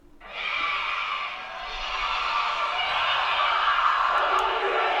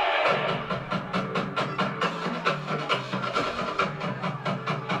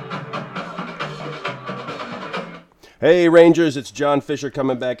Hey Rangers, it's John Fisher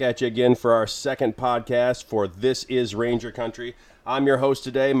coming back at you again for our second podcast for This Is Ranger Country. I'm your host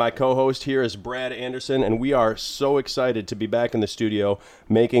today. My co-host here is Brad Anderson, and we are so excited to be back in the studio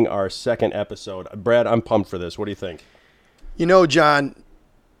making our second episode. Brad, I'm pumped for this. What do you think? You know, John,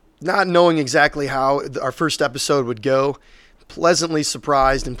 not knowing exactly how our first episode would go, pleasantly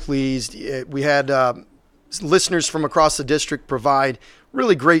surprised and pleased. We had listeners from across the district provide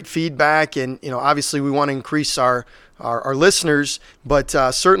really great feedback, and obviously we want to increase our listeners, but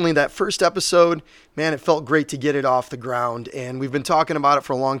certainly that first episode, man, it felt great to get it off the ground, and we've been talking about it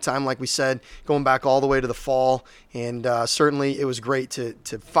for a long time, like we said, going back all the way to the fall, and certainly it was great to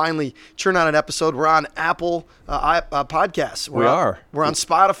finally churn out an episode. We're on Apple Podcasts. We're on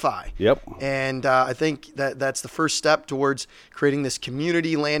Spotify. Yep. And I think that's the first step towards creating this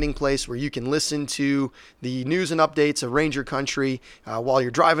community landing place where you can listen to the news and updates of Ranger Country while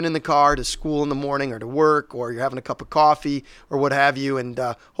you're driving in the car to school in the morning or to work, or you're having a cup of coffee or what have you. And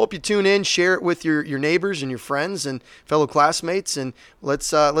hope you tune in, share it with your neighbors and your friends and fellow classmates. And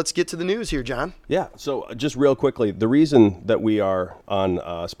let's get to the news here, John. Yeah. So just real quickly, the reason that we are on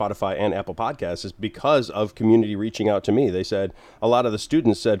Spotify and Apple Podcasts is because of community reaching out to me. They said, a lot of the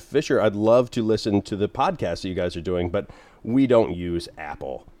students said, Fisher, I'd love to listen to the podcast that you guys are doing, but we don't use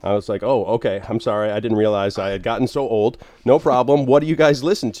Apple. I was like, oh, okay. I'm sorry. I didn't realize I had gotten so old. No problem. What do you guys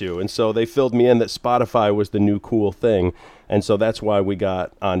listen to? And so they filled me in that Spotify was the new cool thing. And so that's why we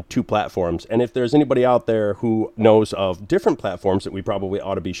got on two platforms. And if there's anybody out there who knows of different platforms that we probably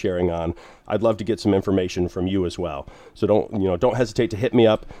ought to be sharing on, I'd love to get some information from you as well. So don't hesitate to hit me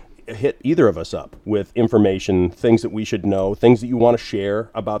up. Hit either of us up with information, things that we should know, things that you want to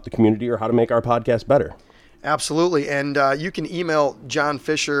share about the community or how to make our podcast better. Absolutely. And you can email John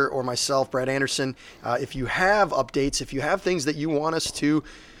Fisher or myself, Brad Anderson, if you have updates, if you have things that you want us to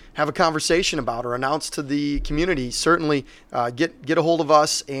have a conversation about or announce to the community. Certainly get a hold of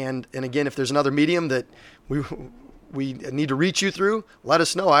us. And again, if there's another medium that we need to reach you through, let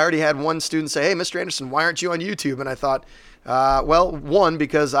us know. I already had one student say, hey, Mr. Anderson, why aren't you on YouTube? And I thought, well, one,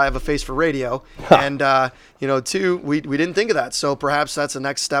 because I have a face for radio, and two, we didn't think of that. So perhaps that's the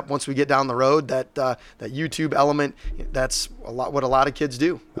next step once we get down the road. That YouTube element, that's what a lot of kids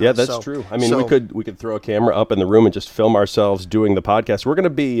do. Yeah, that's true. I mean, we could throw a camera up in the room and just film ourselves doing the podcast. We're gonna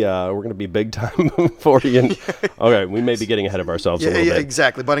be big time for you. And, okay, we may be getting ahead of ourselves a little bit.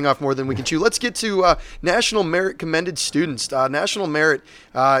 Exactly, biting off more than we can chew. Let's get to National Merit Commended Students. National Merit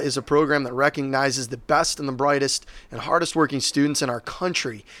is a program that recognizes the best and the brightest and hardest working students in our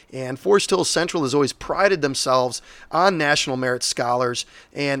country, and Forest Hills Central has always prided themselves on National Merit Scholars,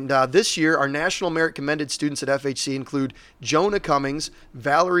 and this year our National Merit Commended students at FHC include Jonah Cummings,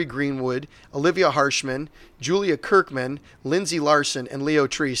 Valerie Greenwood, Olivia Harshman, Julia Kirkman, Lindsay Larson, and Leo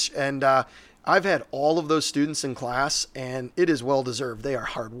Treese, and I've had all of those students in class, and it is well deserved. They are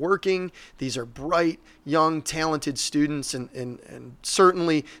hardworking. These are bright, young, talented students, and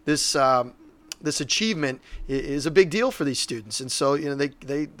certainly this achievement is a big deal for these students. And so,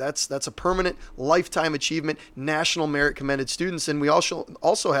 that's a permanent lifetime achievement, National Merit Commended students. And we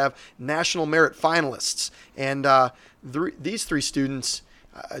also have National Merit finalists. And these three students,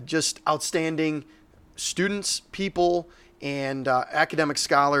 just outstanding students, people, and academic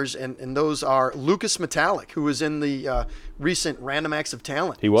scholars, and those are Lucas Metallic, who was in the recent Random Acts of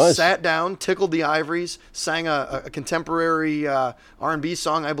Talent. He was. Sat down, tickled the ivories, sang a contemporary R&B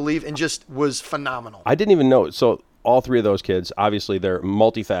song, I believe, and just was phenomenal. I didn't even know. So all three of those kids, obviously, they're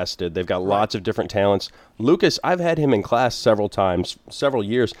multifaceted. They've got lots of different talents. Lucas, I've had him in class several times, several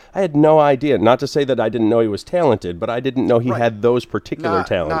years. I had no idea. Not to say that I didn't know he was talented, but I didn't know he had those particular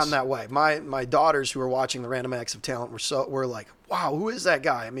talents. Not in that way. My daughters who were watching the Random Acts of Talent were like, wow, who is that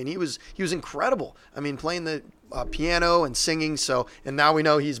guy? I mean, he was incredible. I mean, playing the piano and singing. So, and now we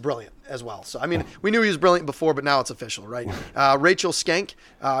know he's brilliant as well. So, I mean, we knew he was brilliant before, but now it's official, right? Rachel Skank,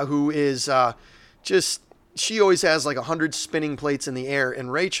 who is she always has like 100 spinning plates in the air, and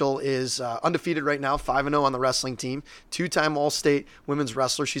Rachel is undefeated right now, 5-0 on the wrestling team, two-time All-State women's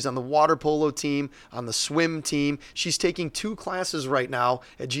wrestler. She's on the water polo team, on the swim team. She's taking 2 classes right now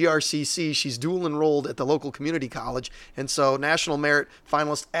at GRCC. She's dual enrolled at the local community college, and so National Merit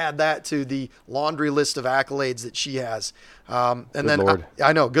finalists add that to the laundry list of accolades that she has. Good Lord.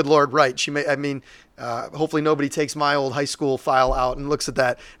 I know, good Lord, right. Hopefully nobody takes my old high school file out and looks at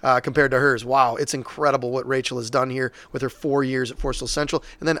that compared to hers. Wow, it's incredible what Rachel has done here with her 4 years at Forest Hills Central.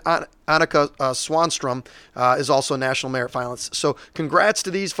 And then Annika Swanstrom is also a National Merit finalist. So congrats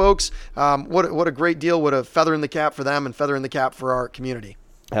to these folks. What a great deal. What a feather in the cap for them and feather in the cap for our community.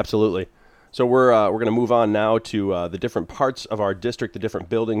 Absolutely. So we're going to move on now to the different parts of our district, the different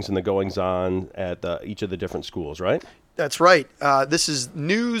buildings and the goings on at each of the different schools, right? That's right. This is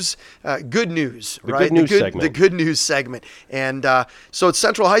news, good news, The right? good news segment. The good news segment. And so at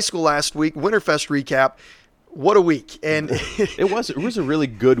Central High School last week, Winterfest recap. What a week. And It was a really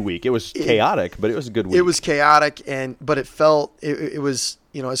good week. It was chaotic, but it was a good week. it was chaotic, but it felt, it was,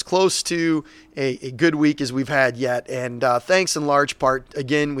 as close to a good week as we've had yet. And thanks in large part,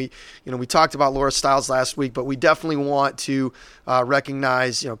 again, we talked about Laura Stiles last week, but we definitely want to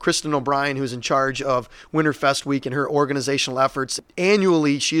recognize, Kristen O'Brien, who's in charge of Winterfest Week and her organizational efforts.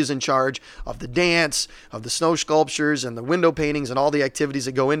 Annually, she is in charge of the dance, of the snow sculptures and the window paintings and all the activities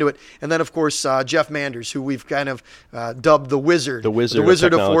that go into it. And then, of course, Jeff Manders, who we've kind of dubbed the Wizard. The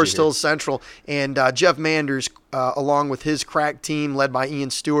Wizard of of Forest here. Hills Central. And Jeff Manders, along with his crack team led by Ian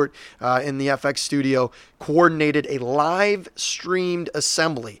Stewart in the FX studio, coordinated a live streamed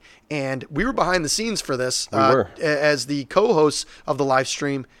assembly. And we were behind the scenes for this as the co-hosts of the live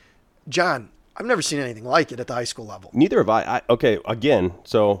stream. John, I've never seen anything like it at the high school level. Neither have I. Okay, again,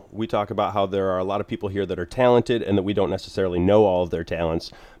 so we talk about how there are a lot of people here that are talented and that we don't necessarily know all of their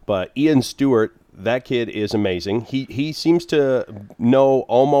talents. But Ian Stewart, that kid is amazing. He seems to know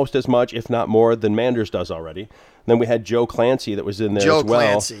almost as much, if not more, than Manders does already. Then we had Joe Clancy that was in there as well.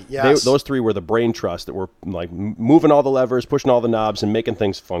 Clancy, yes. Those three were the brain trust that were like moving all the levers, pushing all the knobs, and making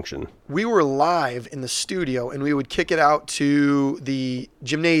things function. We were live in the studio, and we would kick it out to the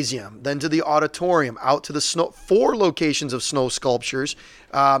gymnasium, then to the auditorium, out to the 4 locations of snow sculptures.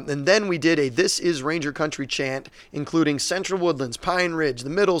 And then we did a This Is Ranger Country chant, including Central Woodlands, Pine Ridge, the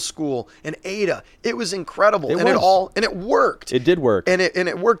middle school, and Ada. It was incredible. It worked. It did work. And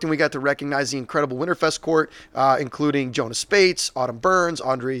it worked, and we got to recognize the incredible Winterfest court, including Jonah Spates, Autumn Burns,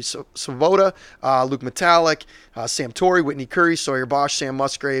 Andre Svoboda, Luke Metallic, Sam Torrey, Whitney Curry, Sawyer Bosch, Sam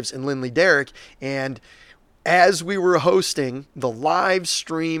Musgraves, and Lindley Derrick. And as we were hosting the live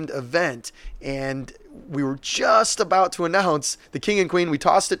streamed event, and we were just about to announce the King and Queen, we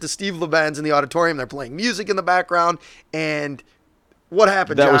tossed it to Steve LeBenz in the auditorium. They're playing music in the background, and what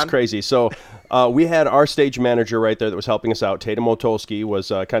happened, John? That was crazy. So we had our stage manager right there that was helping us out. Tatum Otolsky was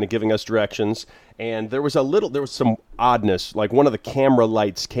kind of giving us directions. And there was some oddness. Like one of the camera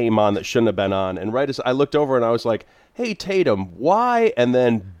lights came on that shouldn't have been on. And right as I looked over and I was like, hey, Tatum, why? And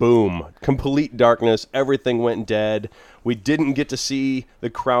then boom, complete darkness. Everything went dead. We didn't get to see the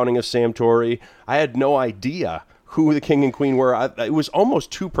crowning of Sam Torrey. I had no idea who the King and Queen were. It was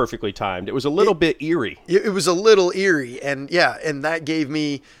almost too perfectly timed. It was a little bit eerie. It was a little eerie, and that gave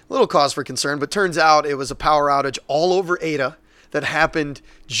me a little cause for concern, but turns out it was a power outage all over Ada that happened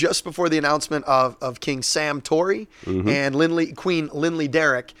just before the announcement of King Sam Torrey and Queen Lindley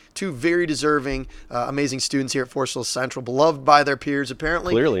Derrick, 2 very deserving, amazing students here at Forest Hills Central, beloved by their peers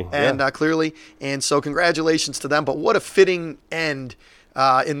apparently. Clearly. Clearly. And so congratulations to them, but what a fitting end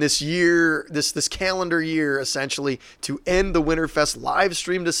in this year, this calendar year, essentially, to end the Winterfest live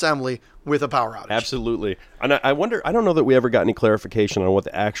streamed assembly with a power outage. Absolutely. And I wonder, I don't know that we ever got any clarification on what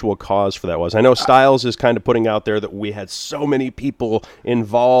the actual cause for that was. I know Stiles is kind of putting out there that we had so many people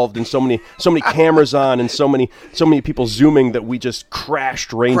involved and so many cameras on and so many people zooming that we just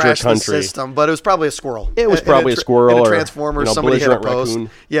crashed Ranger Country. The system, but it was probably a squirrel. It was probably a squirrel or or a transformer. Somebody hit a post.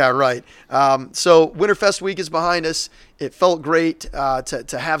 Raccoon. Yeah, right. So Winterfest week is behind us. It felt great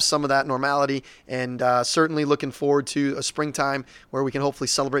to have some of that normality, and certainly looking forward to a springtime where we can hopefully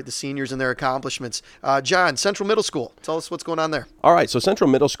celebrate the seniors and their accomplishments. John, Central Middle School, tell us what's going on there. All right, so Central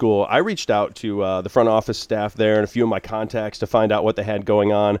Middle School, I reached out to the front office staff there and a few of my contacts to find out what they had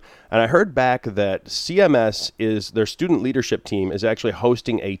going on, and I heard back that CMS their student leadership team is actually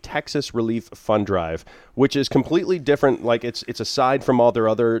hosting a Texas Relief Fund Drive, which is completely different. Like it's aside from all their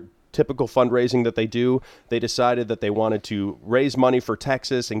other typical fundraising that they do. They decided that they wanted to raise money for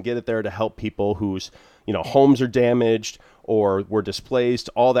Texas and get it there to help people whose homes are damaged or were displaced,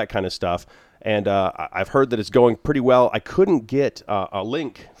 all that kind of stuff. And I've heard that it's going pretty well. I couldn't get a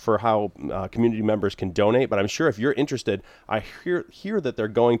link for how community members can donate, but I'm sure if you're interested, I hear that they're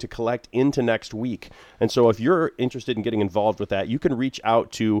going to collect into next week. And so if you're interested in getting involved with that, you can reach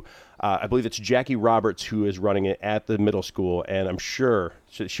out to, I believe it's Jackie Roberts who is running it at the middle school, and I'm sure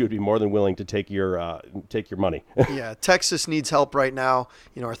she would be more than willing to take your money. Yeah, Texas needs help right now.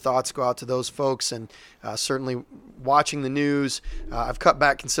 Our thoughts go out to those folks, and certainly watching the news. I've cut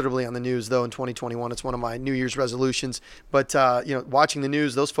back considerably on the news, though, in 2021. It's one of my New Year's resolutions. But, watching the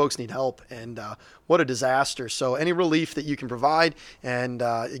news, those folks need help. And what a disaster. So any relief that you can provide and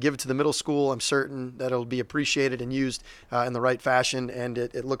give it to the middle school, I'm certain that it'll be appreciated and used in the right fashion. And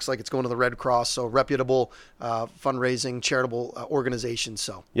it looks like it's going to the Red Cross. So reputable fundraising, charitable organization.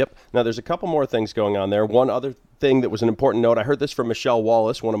 So. Yep. Now, there's a couple more things going on there. One other thing that was an important note, I heard this from Michelle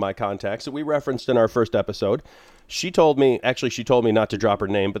Wallace, one of my contacts that we referenced in our first episode. She told me not to drop her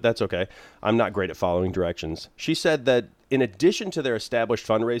name, but that's okay. I'm not great at following directions. She said that in addition to their established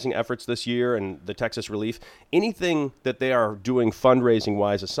fundraising efforts this year and the Texas Relief, anything that they are doing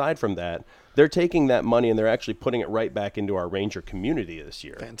fundraising-wise aside from that, they're taking that money and they're actually putting it right back into our Ranger community this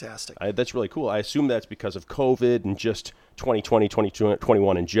year. Fantastic. That's really cool. I assume that's because of COVID and just 2020,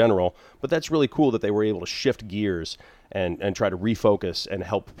 2021 in general, but that's really cool that they were able to shift gears and try to refocus and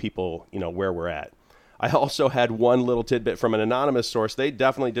help people, where we're at. I also had one little tidbit from an anonymous source. They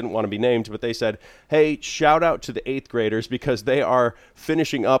definitely didn't want to be named, but they said, hey, shout out to the 8th graders because they are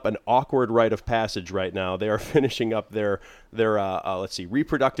finishing up an awkward rite of passage right now. They are finishing up their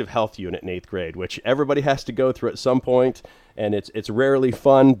reproductive health unit in 8th grade, which everybody has to go through at some point, and it's rarely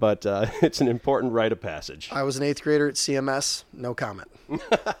fun, but it's an important rite of passage. I was an 8th grader at CMS. No comment.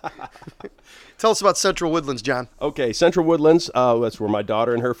 Tell us about Central Woodlands, John. Okay, Central Woodlands, that's where my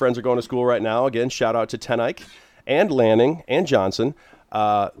daughter and her friends are going to school right now. Again, shout out to Tenike and Lanning and Johnson.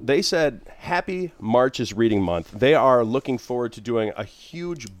 They said, happy March is reading month. They are looking forward to doing a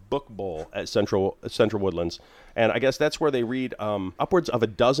huge book bowl at Central Woodlands. And I guess that's where they read upwards of a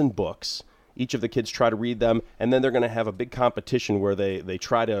dozen books. Each of the kids try to read them, and then they're going to have a big competition where they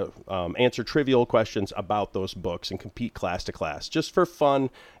try to answer trivial questions about those books and compete class to class, just for fun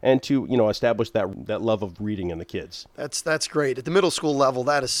and to establish that love of reading in the kids. That's great. At the middle school level,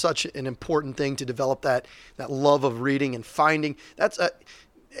 that is such an important thing to develop that love of reading and finding. That's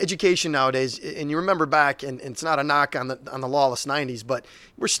education nowadays, and you remember back, and it's not a knock on the lawless 90s, but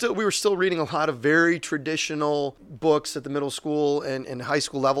we were still reading a lot of very traditional books at the middle school and high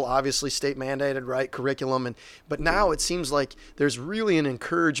school level, obviously state mandated, right, curriculum, but now it seems like there's really an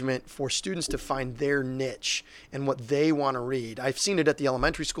encouragement for students to find their niche and what they want to read. I've seen it at the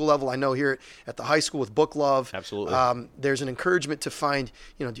elementary school level. I know here at the high school with Book Love. Absolutely. There's an encouragement to find,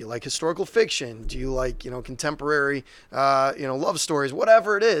 do you like historical fiction? Do you like, contemporary, love stories,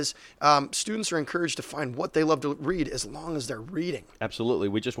 whatever it is. Students are encouraged to find what they love to read as long as they're reading. Absolutely.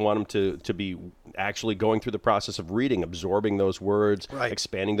 We just want them to be actually going through the process of reading, absorbing those words, right,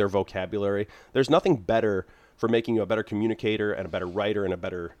 expanding their vocabulary. There's nothing better for making you a better communicator and a better writer and a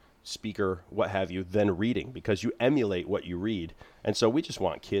better speaker, what have you, than reading, because you emulate what you read. And so we just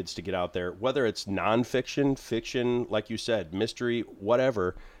want kids to get out there, whether it's nonfiction, fiction, like you said, mystery,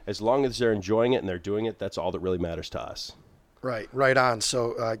 whatever, as long as they're enjoying it and they're doing it, that's all that really matters to us. Right on.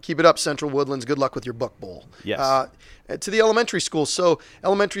 So keep it up, Central Woodlands. Good luck with your book bowl. Yes. To the elementary schools. So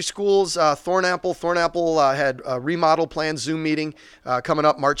elementary schools, Thornapple had a remodel plan Zoom meeting coming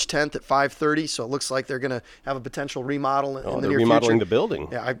up March 10th at 5:30. So it looks like they're going to have a potential remodel in the near future. They're remodeling the building.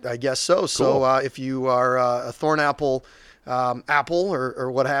 Yeah, I guess so. Cool. So if you are a Thornapple Apple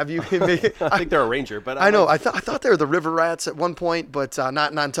or what have you. I think they're a Ranger, but I know. I thought they were the River Rats at one point, but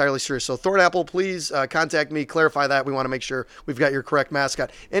not entirely sure. So Thornapple, please contact me, clarify that. We want to make sure we've got your correct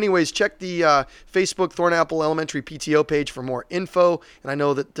mascot. Anyways, check the Facebook Thornapple Elementary PTO page for more info. And I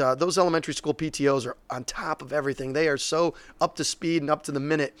know that those elementary school PTOs are on top of everything. They are so up to speed and up to the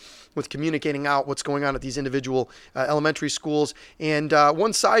minute with communicating out what's going on at these individual elementary schools. And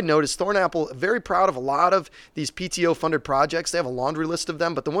one side note is Thornapple, very proud of a lot of these PTO funded projects. They have a laundry list of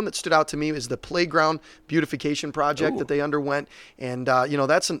them, but the one that stood out to me is the playground beautification project that they underwent. And,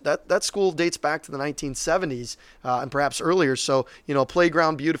 that school dates back to the 1970s and perhaps earlier. So,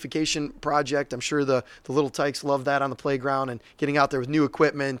 playground beautification project. I'm sure the little tykes love that on the playground and getting out there with new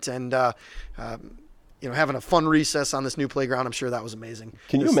equipment and, having a fun recess on this new playground. I'm sure that was amazing.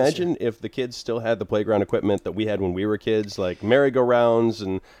 Can you imagine if the kids still had the playground equipment that we had when we were kids, like merry-go-rounds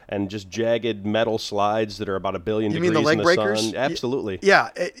and just jagged metal slides that are about 1 billion degrees in the sun? You mean the leg breakers? Absolutely. Yeah,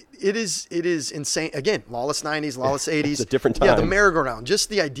 it is insane. Again, lawless 90s, lawless 80s. It's a different time. Yeah, the merry-go-round. Just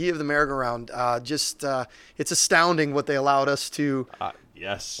the idea of the merry-go-round. It's astounding what they allowed us to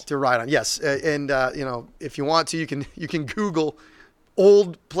yes to ride on. Yes, and if you want to, you can Google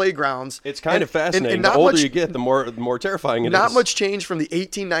old playgrounds. It's kind of fascinating. And the not older much, you get, the more terrifying it is. Not much change from the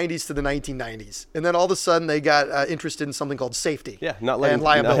 1890s to the 1990s. And then all of a sudden they got interested in something called safety. Yeah, and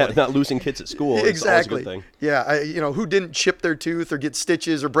liability. Not losing kids at school. Exactly. Is always a good thing. Yeah, who didn't chip their tooth or get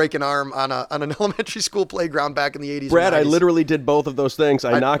stitches or break an arm on an elementary school playground back in the 80s? Brad, and 90s? I literally did both of those things.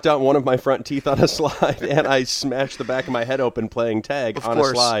 I knocked out one of my front teeth on a slide, and I smashed the back of my head open playing tag on a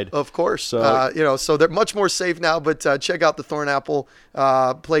slide. Of course. So, so they're much more safe now, but check out the Thornapple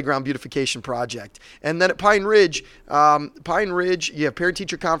Playground Beautification Project. And then at Pine Ridge, you have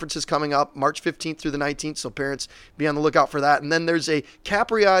parent-teacher conferences coming up March 15th through the 19th, so parents be on the lookout for that. And then there's a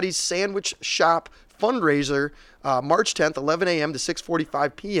Capriotti's Sandwich Shop fundraiser March 10th, 11 a.m. to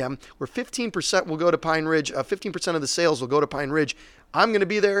 6:45 p.m., where 15% will go to Pine Ridge. 15% of the sales will go to Pine Ridge. I'm going to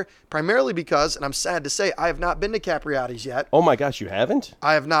be there primarily because, and I'm sad to say, I have not been to Capriotti's yet. Oh my gosh, you haven't?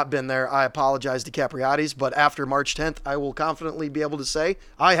 I have not been there. I apologize to Capriotti's, but after March 10th, I will confidently be able to say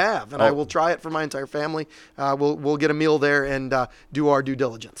I have, and I will try it for my entire family. We'll get a meal there and do our due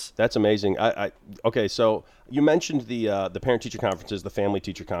diligence. That's amazing. Okay, so you mentioned the parent-teacher conferences, the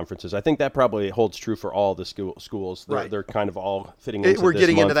family-teacher conferences. I think that probably holds true for all the schools. They're kind of all fitting into We're this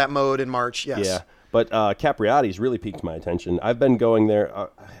getting month. into that mode in March, yes. Yeah. But Capriotti's really piqued my attention. I've been going there.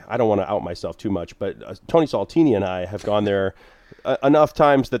 I don't want to out myself too much, but Tony Saltini and I have gone there enough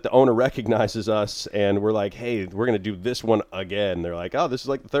times that the owner recognizes us, and we're like, hey, we're going to do this one again. They're like, oh, this is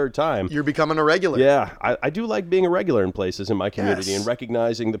like the third time. You're becoming a regular. Yeah. I do like being a regular in places in my community, Yes. and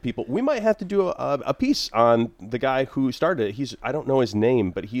recognizing the people. We might have to do a piece on the guy who started it. I don't know his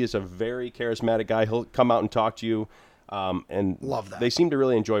name, but he is a very charismatic guy. He'll come out and talk to you. And Love that. They seem to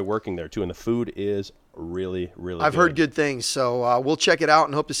really enjoy working there too, and the food is really, really I've good. heard good things, so we'll check it out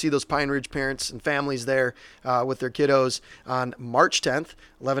and hope to see those Pine Ridge parents and families there with their kiddos on March 10th,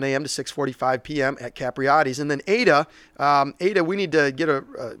 11 a.m. to 6:45 p.m. at Capriotti's. And then Ada, we need to get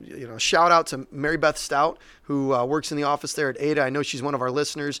a shout out to Mary Beth Stout, who works in the office there at Ada. I know she's one of our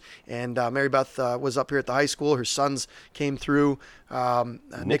listeners, and Mary Beth was up here at the high school. Her sons came through.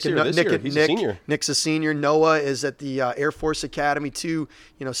 Nick's here this year. He's a senior. Nick's a senior. Noah is at the Air Force Academy too.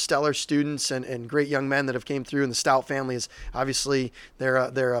 Stellar students and great young men that have came through. And the Stout family is obviously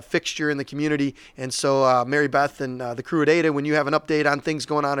they're a fixture in the community. And so Mary Beth and the crew at Ada, when you have an update on things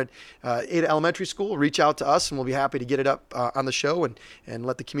going on at Ada Elementary School, reach out to us and we'll be happy to get it up on the show and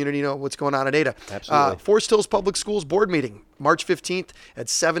let the community know what's going on at Ada. Absolutely. Forest Hills Public Schools board meeting March 15th at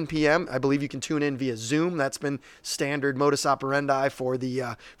 7 p.m. I believe you can tune in via Zoom. That's been standard modus operandi for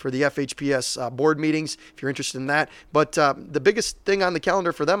the FHPS board meetings, if you're interested in that. But the biggest thing on the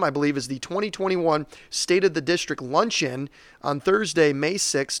calendar for them, I believe, is the 2021 State of the District Luncheon on Thursday, May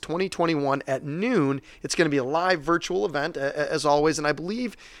 6, 2021 at noon. It's going to be a live virtual event, as always, and I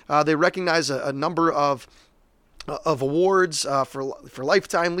believe they recognize a number of awards for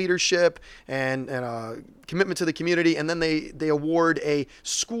lifetime leadership and commitment to the community, and then they award a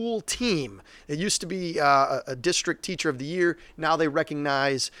school team. It used to be a district teacher of the year. Now they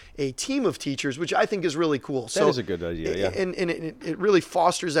recognize a team of teachers, which I think is really cool. That is a good idea, yeah. And it really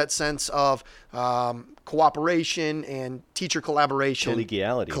fosters that sense of cooperation and teacher collaboration.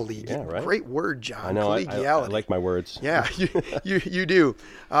 Collegiality. Yeah, right? Great word, John. I know. Collegiality. I like my words. Yeah, you do.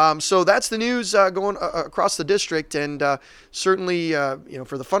 So that's the news going across the district, and certainly,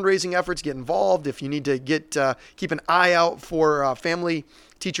 for the fundraising efforts, get involved. If you need to keep an eye out for family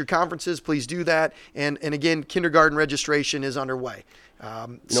teacher conferences, please do that. And again, kindergarten registration is underway.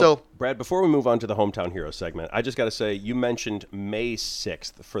 Brad, before we move on to the Hometown Hero segment, I just got to say, you mentioned May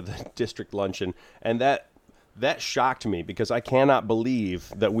 6th for the district luncheon, and that shocked me because I cannot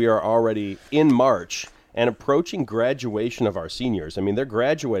believe that we are already in March and approaching graduation of our seniors. I mean, they're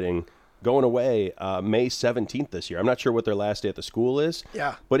graduating, going away May 17th this year. I'm not sure what their last day at the school is.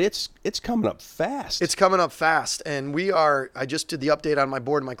 Yeah. But it's coming up fast. It's coming up fast. And I just did the update on my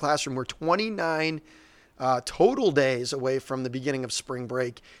board in my classroom. We're 29 total days away from the beginning of spring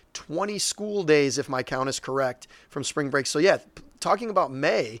break, 20 school days, if my count is correct, from spring break. So yeah, talking about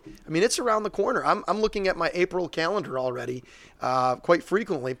May, I mean, it's around the corner. I'm looking at my April calendar already, quite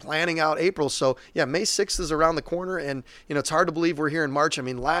frequently planning out April. So yeah, May 6th is around the corner, and it's hard to believe we're here in March. I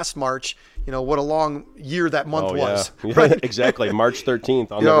mean, last March, what a long year that month was. Yeah. Right? Exactly. March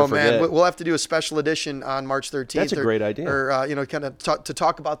 13th. I'll never forget. Man, we'll have to do a special edition on March 13th. That's a great idea. Or kind of to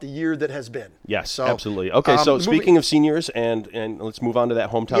talk about the year that has been. Yes, so, absolutely. Okay, so speaking of seniors, and let's move on to that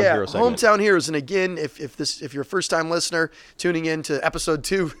Hometown Hero segment. Hometown Heroes. And again, if you're a first-time listener tuning into episode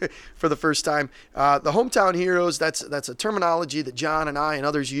 2 for the first time, the hometown heroes, that's a terminology that John and I and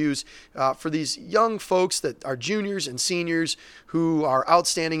others use for these young folks that are juniors and seniors who are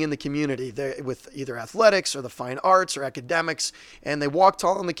outstanding in the community with either athletics or the fine arts or academics, and they walk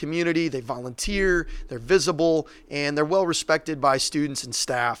tall in the community, they volunteer, they're visible, and they're well respected by students and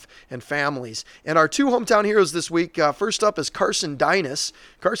staff and families. And our 2 hometown heroes this week, first up is Carson Dynas.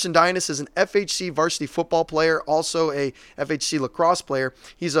 Carson Dynas is an FHC varsity football player, also a FHC lacrosse player.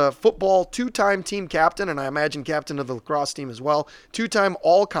 He's a football 2-time team captain, and I imagine captain of the lacrosse team as well, 2-time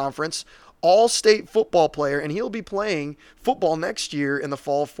all-conference, all-state football player, and he'll be playing football next year in the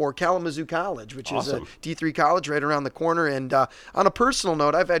fall for Kalamazoo College, which Awesome. is a D3 college right around the corner. And on a personal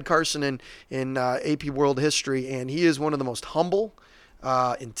note, I've had Carson in AP World History, and he is one of the most humble,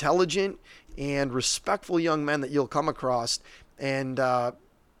 intelligent, and respectful young men that you'll come across. And I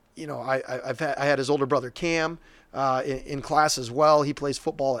had his older brother Cam in class as well. He plays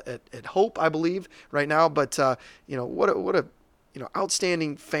football at Hope, I believe, right now. But what a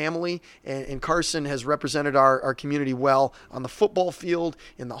outstanding family, and Carson has represented our community well on the football field,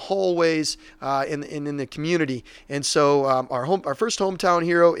 in the hallways, in the community. And so our first hometown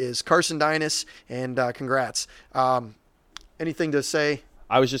hero is Carson Dynas, and congrats. Anything to say?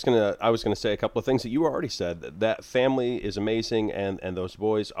 I was gonna say a couple of things that you already said. That family is amazing, and those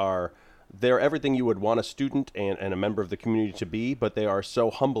boys they're everything you would want a student and a member of the community to be, but they are so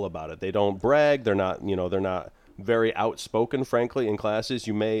humble about it. They don't brag. They're not very outspoken, frankly, in classes.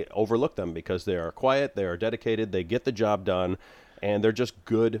 You may overlook them because they are quiet, they are dedicated, they get the job done, and they're just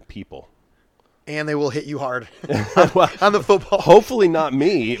good people. And they will hit you hard Well, on the football. hopefully not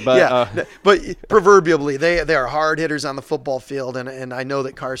me, but but proverbially, they are hard hitters on the football field, and I know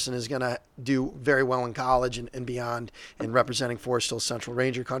that Carson is going to do very well in college and beyond in representing Forest Hill Central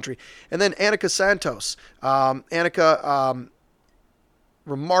Ranger Country. And then Annika Santos. Annika,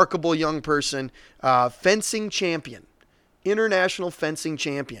 remarkable young person, fencing champion. International fencing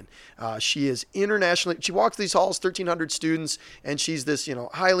champion. She is internationally, she walks these halls, 1,300 students, and she's this,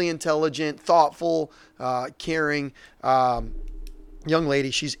 highly intelligent, thoughtful, caring young lady.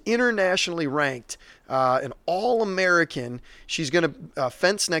 She's internationally ranked, an All-American. She's going to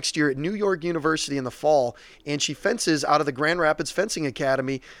fence next year at New York University in the fall, and she fences out of the Grand Rapids Fencing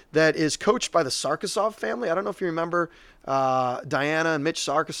Academy that is coached by the Sarkisov family. I don't know if you remember Diana and Mitch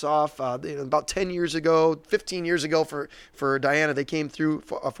Sarkisov. About 10 years ago, 15 years ago for Diana, they came through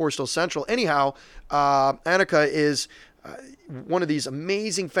Forest Hill Central. Anyhow, Annika is one of these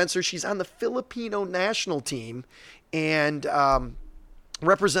amazing fencers. She's on the Filipino national team, and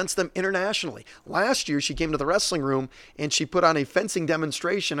represents them internationally. Last year, she came to the wrestling room and she put on a fencing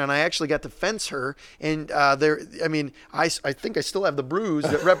demonstration, and I actually got to fence her. And I think I still have the bruise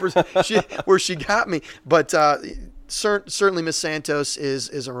that represents where she got me. But certainly, Miss Santos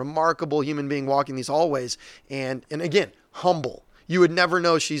is a remarkable human being walking these hallways, and again, humble. You would never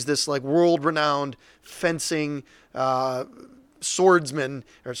know she's this world-renowned fencing swordsman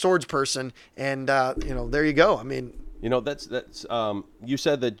or swordsperson. And there you go. I mean. That's you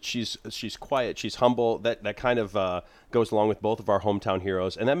said that she's quiet, she's humble. That kind of goes along with both of our hometown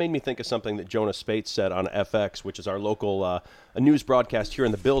heroes, and that made me think of something that Jonas Spates said on FX, which is our local a news broadcast here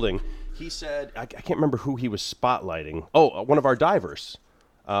in the building. He said, I can't remember who he was spotlighting. Oh, one of our divers.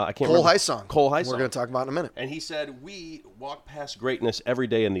 I can't Cole remember. Hysong. Cole Hysong. We're going to talk about in a minute. And he said, we walk past greatness every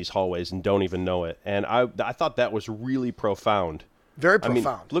day in these hallways and don't even know it. And I thought that was really profound. Very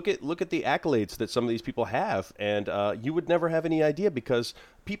profound. I mean, look at the accolades that some of these people have, and you would never have any idea, because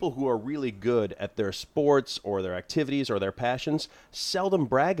people who are really good at their sports or their activities or their passions seldom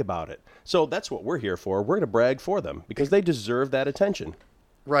brag about it. So that's what we're here for. We're going to brag for them because they deserve that attention.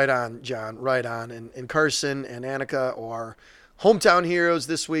 Right on, John. Right on. And Carson and Annika are hometown heroes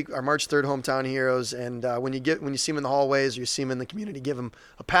this week, our March 3rd hometown heroes. And when you see them in the hallways or you see them in the community, give them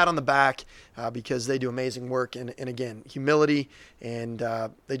a pat on the back because they do amazing work. And again, humility, and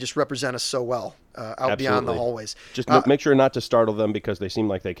they just represent us so well out Absolutely. Beyond the hallways. Just make sure not to startle them because they seem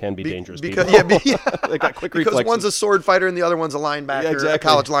like they can be dangerous because, people. Yeah, they got quick because reflexes. one's a sword fighter and the other one's a linebacker, exactly. A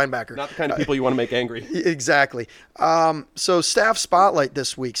college linebacker. Not the kind of people you want to make angry. Exactly. So staff spotlight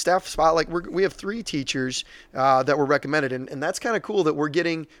this week. Staff spotlight, we have 3 teachers that were recommended, and that's kind of cool that we're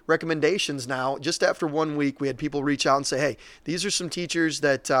getting recommendations now. Just after 1 week, we had people reach out and say, hey, these are some teachers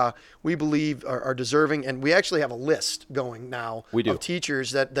that we believe are deserving, and we actually have a list going now of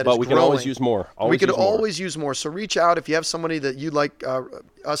teachers that but is we growing. Can always use more. Always use more. So reach out if you have somebody that you'd like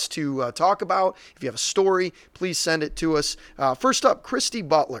us to talk about. If you have a story, please send it to us. First up, Christy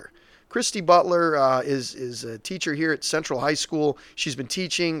Butler. Christy Butler is a teacher here at Central High School. She's been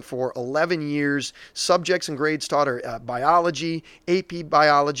teaching for 11 years. Subjects and grades taught her biology, AP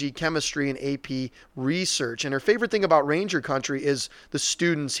biology, chemistry, and AP research. And her favorite thing about Ranger Country is the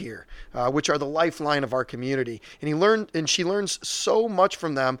students here, which are the lifeline of our community. And she learns so much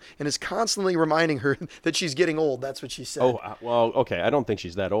from them and is constantly reminding her that she's getting old. That's what she said. Oh, well, okay. I don't think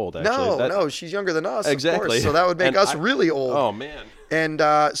she's that old, actually. No, she's younger than us, exactly. Of course, so that would make us really old. Oh, man. And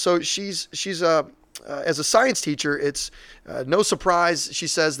so she's as a science teacher, it's no surprise she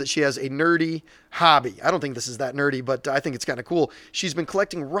says that she has a nerdy hobby. I don't think this is that nerdy, but I think it's kind of cool. She's been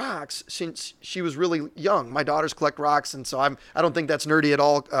collecting rocks since she was really young. My daughters collect rocks, and so I don't think that's nerdy at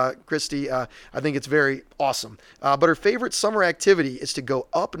all, Christy. I think it's very awesome. But her favorite summer activity is to go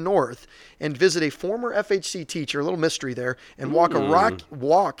up north and visit a former FHC teacher, a little mystery there, and walk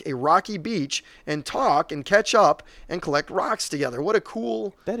a rocky beach and talk and catch up and collect rocks together. What a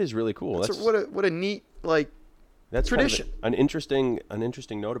cool! That is really cool. What a neat That's tradition. Kind of an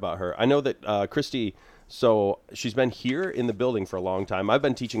interesting note about her. I know that Christy, so she's been here in the building for a long time. I've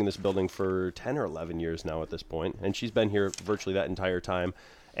been teaching in this building for 10 or 11 years now at this point, and she's been here virtually that entire time.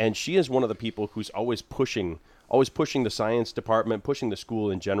 And she is one of the people who's always pushing the science department, pushing the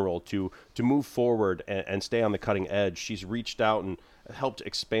school in general to move forward and stay on the cutting edge. She's reached out and helped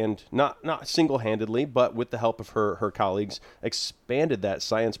expand, not single-handedly, but with the help of her colleagues, expanded that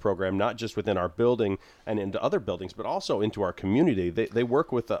science program, not just within our building and into other buildings, but also into our community. They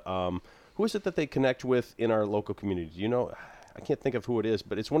work with, who is it that they connect with in our local community? Do you know? I can't think of who it is,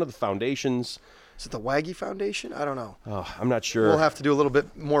 but it's one of the foundations. Is it the Waggy Foundation? I don't know. Oh, I'm not sure. We'll have to do a little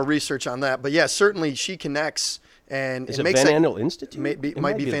bit more research on that. But yeah, certainly she connects and is it makes Van Andel Institute? It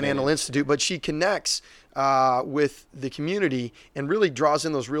might be Van Andel Institute, but she connects with the community and really draws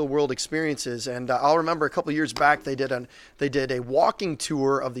in those real world experiences. And I'll remember a couple of years back they did a walking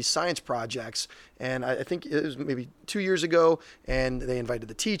tour of these science projects, and I think it was maybe 2 years ago. And they invited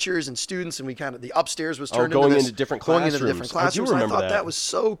the teachers and students, and the upstairs was turned into different classrooms. I remember thought that was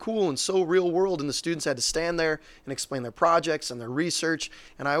so cool and so real world, and the students had to stand there and explain their projects and their research.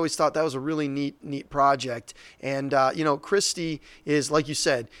 And I always thought that was a really neat project. And Christy is, like you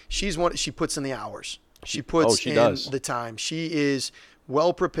said, she puts in the hours. She puts in the time. She is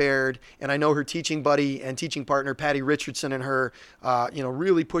well prepared, and I know her teaching buddy and teaching partner Patty Richardson and her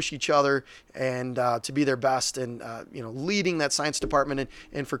really push each other and to be their best, and leading that science department.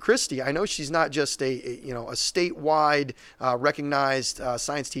 And for Christy, I know she's not just a statewide recognized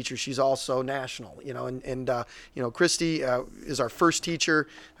science teacher. She's also national. Christy is our first teacher.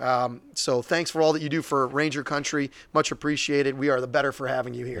 So thanks for all that you do for Ranger Country. Much appreciated. We are the better for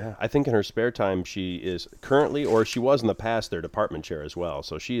having you here. Yeah, I think in her spare time she is currently, or she was in the past, their department chair as well.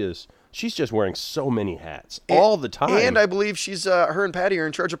 So she's just wearing so many hats all the time. And I believe she's her and Patty are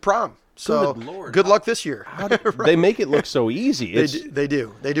in charge of prom. So good Lord. Good luck this year. Right. They make it look so easy. They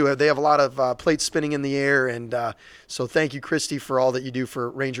do. They have a lot of plates spinning in the air. And so thank you, Christy, for all that you do for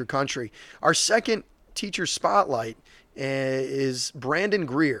Ranger Country. Our second teacher spotlight is Brandon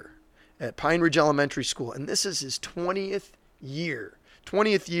Greer at Pine Ridge Elementary School. And this is his 20th year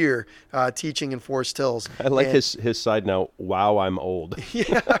teaching in Forest Hills. I like his side note, wow, I'm old.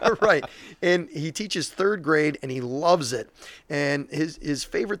 Yeah, right. And he teaches third grade, and he loves it. And his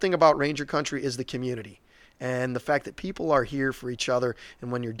favorite thing about Ranger Country is the community and the fact that people are here for each other.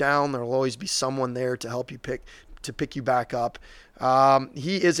 And when you're down, there will always be someone there to help you pick you back up.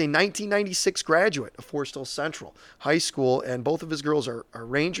 He is a 1996 graduate of Forest Hills Central High School, and both of his girls are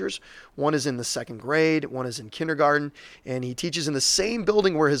Rangers. One is in the second grade, one is in kindergarten, and he teaches in the same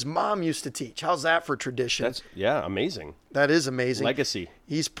building where his mom used to teach. How's that for tradition? That's amazing. That is amazing. Legacy.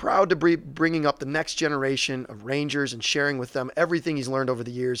 He's proud to be bringing up the next generation of Rangers and sharing with them everything he's learned over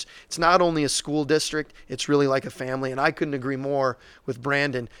the years. It's not only a school district, it's really like a family, and I couldn't agree more with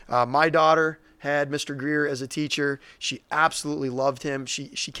Brandon. My daughter had Mr. Greer as a teacher. She absolutely loved him.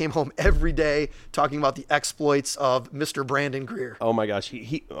 She came home every day talking about the exploits of Mr. Brandon Greer. Oh my gosh.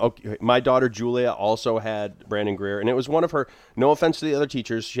 My daughter Julia also had Brandon Greer, and it was one of her, no offense to the other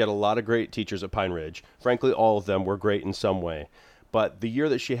teachers, she had a lot of great teachers at Pine Ridge. Frankly, all of them were great in some way. But the year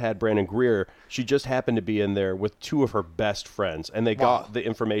that she had Brandon Greer, she just happened to be in there with two of her best friends. And they got the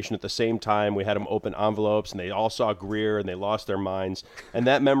information at the same time. We had them open envelopes, and they all saw Greer, and they lost their minds. And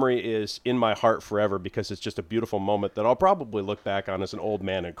that memory is in my heart forever because it's just a beautiful moment that I'll probably look back on as an old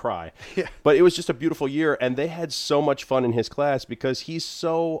man and cry. Yeah. But it was just a beautiful year, and they had so much fun in his class because he's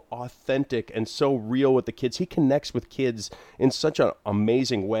so authentic and so real with the kids. He connects with kids in such an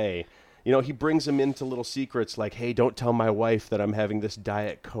amazing way. He brings them into little secrets like, hey, don't tell my wife that I'm having this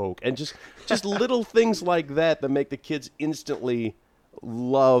Diet Coke. And just little things like that make the kids instantly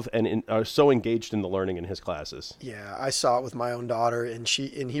love and are so engaged in the learning in his classes. Yeah, I saw it with my own daughter, and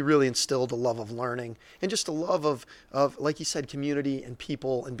he really instilled a love of learning and just a love of like you said, community and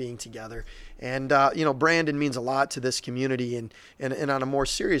people and being together. And Brandon means a lot to this community. And on a more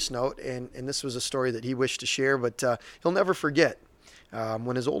serious note, and this was a story that he wished to share, but he'll never forget.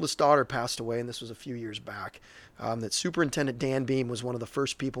 When his oldest daughter passed away, and this was a few years back, that Superintendent Dan Beam was one of the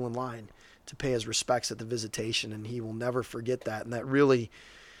first people in line to pay his respects at the visitation, and he will never forget that. And that really,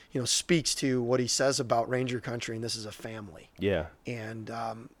 speaks to what he says about Ranger Country, and this is a family. Yeah. And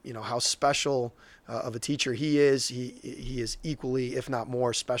how special of a teacher he is. He is equally, if not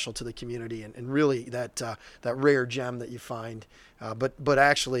more, special to the community, and really that rare gem that you find. But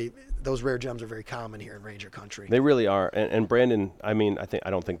actually, those rare gems are very common here in Ranger Country. They really are. And Brandon, I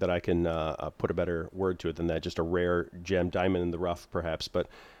don't think that I can put a better word to it than that. Just a rare gem, diamond in the rough, perhaps. But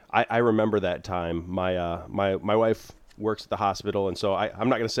I remember that time. My wife works at the hospital, and so I'm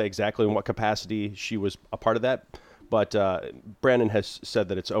not going to say exactly in what capacity she was a part of that, but Brandon has said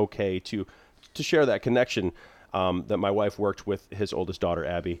that it's okay to share that connection, that my wife worked with his oldest daughter,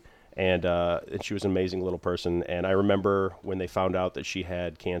 Abby, and she was an amazing little person. And I remember when they found out that she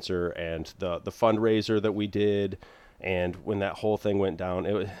had cancer, and the fundraiser that we did, and when that whole thing went down,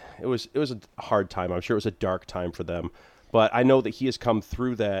 it was a hard time. I'm sure it was a dark time for them. But I know that he has come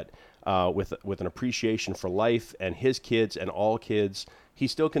through that with an appreciation for life and his kids and all kids. He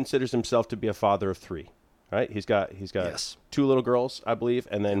still considers himself to be a father of three, right? He's got Yes. 2 little girls, I believe,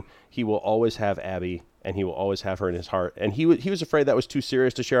 and then he will always have Abby, and he will always have her in his heart. And he was afraid that was too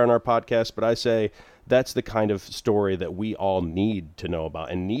serious to share on our podcast, but I say that's the kind of story that we all need to know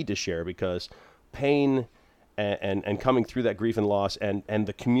about and need to share, because pain and coming through that grief and loss, and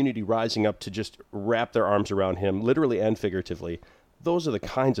the community rising up to just wrap their arms around him, literally and figuratively, those are the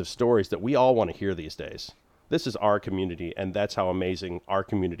kinds of stories that we all want to hear these days. This is our community, and that's how amazing our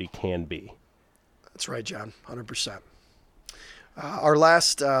community can be. That's right, John, 100%. Our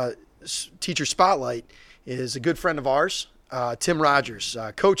last teacher spotlight is a good friend of ours, Tim Rogers,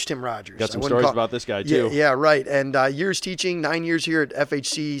 Coach Tim Rogers. Got some stories about this guy, too. Yeah, right. And years teaching, 9 years here at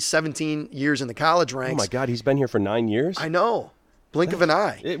FHC, 17 years in the college ranks. Oh, my God, he's been here for 9 years? I know. Blink of an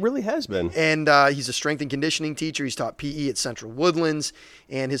eye. It really has been. And he's a strength and conditioning teacher. He's taught PE at Central Woodlands.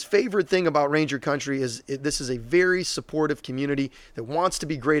 And his favorite thing about Ranger Country is this is a very supportive community that wants to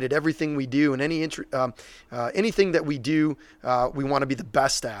be great at everything we do. And anything that we do, we want to be the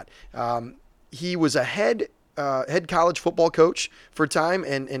best at. He was a head college football coach for a time,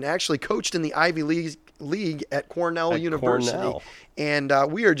 and actually coached in the Ivy League at Cornell University. Cornell. And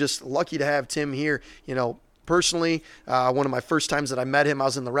we are just lucky to have Tim here. Personally, one of my first times that I met him, I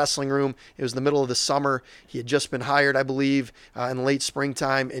was in the wrestling room. It was in the middle of the summer. He had just been hired, I believe, in late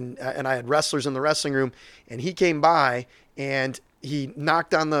springtime, and I had wrestlers in the wrestling room, and he came by, and he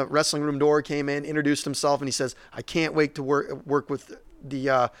knocked on the wrestling room door, came in, introduced himself, and he says, "I can't wait to work with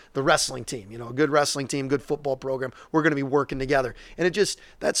the wrestling team, a good wrestling team, good football program. We're going to be working together." And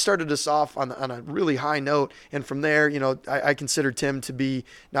that started us off on a really high note. And from there, I consider Tim to be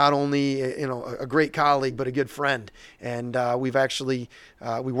not only, a great colleague, but a good friend. And we've actually,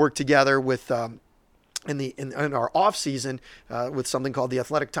 we work together with, in our off season with something called the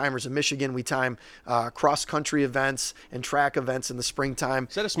Athletic Timers of Michigan. We time cross country events and track events in the springtime.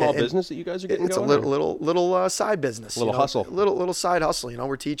 Is that a small business that you guys are getting it's going? It's a little side business. Little hustle. Little side hustle.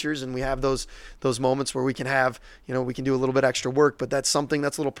 We're teachers, and we have those moments where we can have, we can do a little bit extra work. But that's a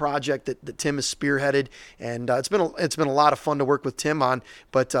little project that Tim has spearheaded, and it's been a lot of fun to work with Tim on.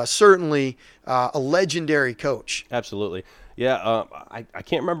 But certainly a legendary coach. Absolutely. Yeah, I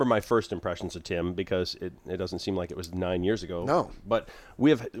can't remember my first impressions of Tim, because it doesn't seem like it was 9 years ago. No. But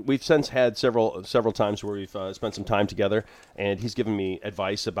we've since had several times where we've spent some time together, and he's given me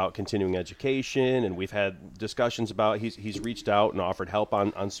advice about continuing education, and we've had discussions about he's reached out and offered help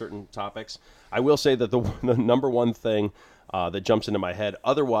on certain topics. I will say that the number one thing that jumps into my head,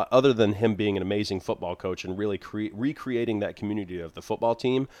 other than him being an amazing football coach and really recreating that community of the football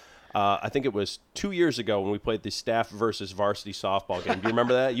team, I think it was 2 years ago when we played the staff versus varsity softball game. Do you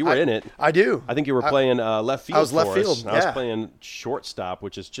remember that? You were in it. I do. I think you were playing left field. I was left for us. field. I was playing shortstop,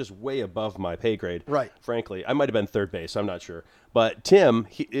 which is just way above my pay grade. Right. Frankly, I might have been third base. I'm not sure. But Tim,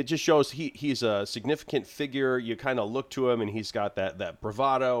 it just shows he's a significant figure. You kind of look to him, and he's got that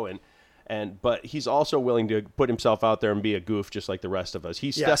bravado, but he's also willing to put himself out there and be a goof just like the rest of us.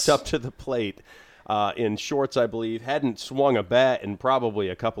 He stepped up to the plate. In shorts, I believe, hadn't swung a bat in probably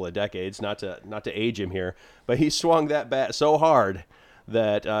a couple of decades, not to age him here, but he swung that bat so hard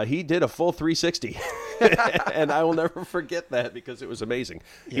that he did a full 360. And I will never forget that because it was amazing.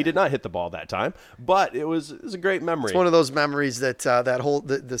 Yeah. He did not hit the ball that time, but it was a great memory. It's one of those memories that that whole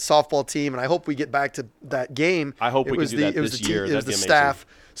the softball team, and I hope we get back to that game. I hope we can do that this year. It was the staff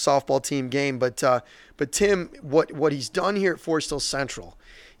softball team game, but Tim, what he's done here at Forest Hill Central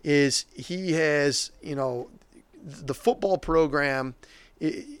is he has, the football program,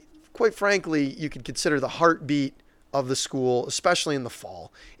 quite frankly, you could consider the heartbeat of the school, especially in the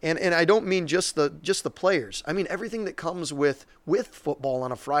fall. And I don't mean just the players. I mean everything that comes with football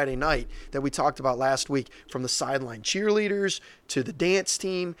on a Friday night that we talked about last week, from the sideline cheerleaders to the dance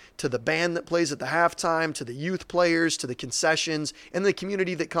team to the band that plays at the halftime to the youth players to the concessions and the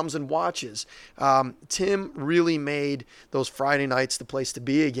community that comes and watches. Tim really made those Friday nights the place to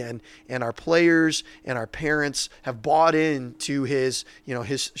be again, and our players and our parents have bought into his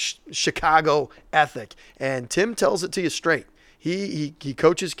Chicago ethic. And Tim tells it to you straight. He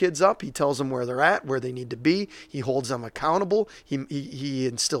coaches kids up. He tells them where they're at, where they need to be. He holds them accountable. He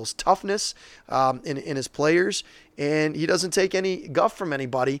instills toughness in his players, and he doesn't take any guff from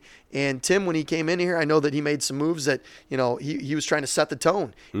anybody. And Tim, when he came in here, I know that he made some moves that, he was trying to set the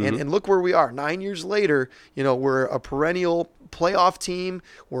tone. Mm-hmm. And look where we are. 9 years later, we're a perennial playoff team.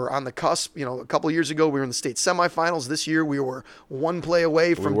 We're on the cusp. A couple of years ago, we were in the state semifinals. This year, we were one play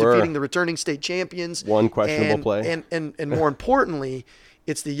away from defeating the returning state champions. One questionable play. And more importantly,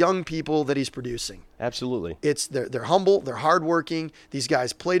 it's the young people that he's producing. Absolutely. They're humble, they're hardworking. These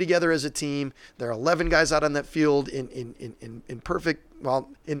guys play together as a team. There are 11 guys out on that field in perfect,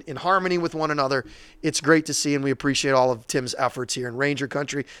 in harmony with one another. It's great to see, and we appreciate all of Tim's efforts here in Ranger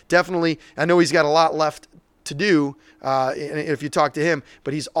Country. Definitely, I know he's got a lot left to do if you talk to him,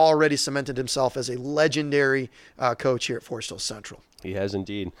 but he's already cemented himself as a legendary coach here at Forest Hill Central. He has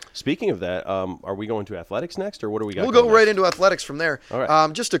indeed. Speaking of that, are we going to athletics next, or what do we got? We'll go right into athletics from there. All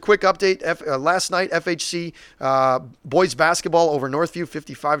right. Just a quick update. Last night, FHC boys basketball over Northview,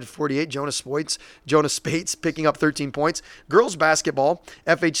 55-48. Jonas Spates picking up 13 points. Girls basketball,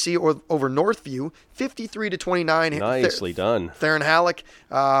 FHC over Northview, 53-29. Nicely done. Theron Halleck,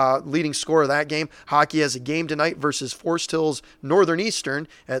 leading scorer of that game. Hockey has a game tonight versus Forest Hills Northern Eastern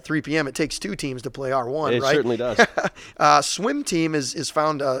at 3 p.m. It takes two teams to play R1, right? It certainly does. Swim team is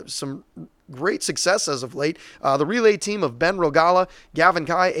found some great success as of late. The relay team of Ben Rogala, Gavin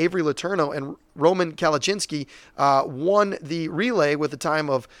Kai, Avery Letourneau, and Roman Kalachinski won the relay with a time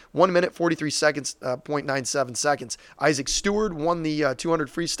of 1 minute 43 seconds, 0.97 seconds. Isaac Stewart won the 200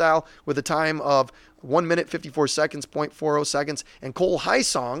 freestyle with a time of 1 minute 54 seconds, 0.40 seconds. And Cole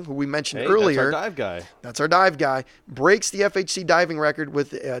Hysong, who we mentioned earlier. That's our dive guy. Breaks the FHC diving record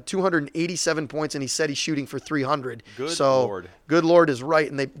with 287 points, and he said he's shooting for 300. Good Lord. Good Lord is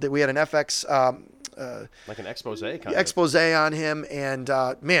right. And we had an FX... like an expose on him, and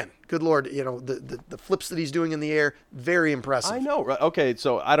man, good Lord, the flips that he's doing in the air, very impressive. I know. Okay,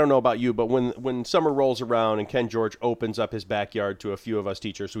 so I don't know about you, but when summer rolls around and Ken George opens up his backyard to a few of us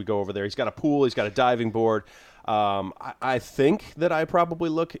teachers, we go over there. He's got a pool, he's got a diving board. I think that I probably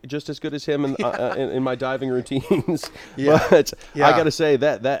look just as good as him in my diving routines. Yeah. But I got to say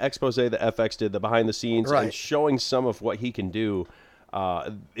that expose that FX did, the behind the scenes, right, and showing some of what he can do.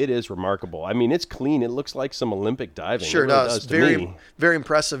 It is remarkable. I mean, it's clean. It looks like some Olympic diving. Sure it really does. Very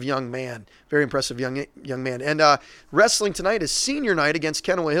impressive young man. Very impressive young man. And wrestling tonight is senior night against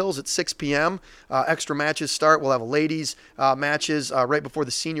Kennewa Hills at 6 p.m. Extra matches start. We'll have ladies matches right before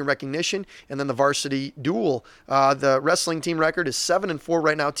the senior recognition, and then the varsity duel. The wrestling team record is 7-4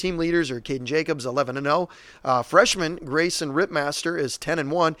 right now. Team leaders are Caden Jacobs, 11-0. Freshman Grayson Ripmaster is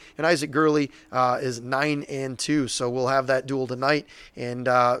 10-1, and Isaac Gurley is 9-2. So we'll have that duel tonight, and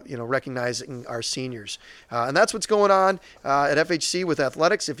recognizing our seniors. And that's what's going on at FHC with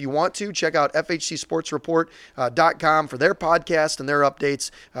athletics. If you want to, check out FHCSportsReport.com for their podcast and their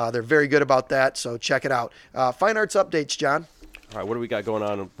updates. They're very good about that, so check it out. Fine arts updates, John. All right, what do we got going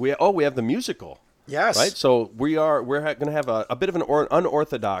on? We have the musical. Yes. Right? So we're going to have a bit of an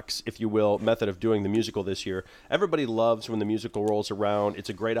unorthodox, if you will, method of doing the musical this year. Everybody loves when the musical rolls around. It's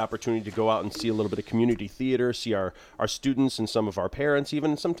a great opportunity to go out and see a little bit of community theater, see our students and some of our parents,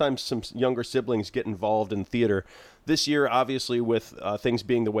 even sometimes some younger siblings get involved in theater. This year, obviously, with things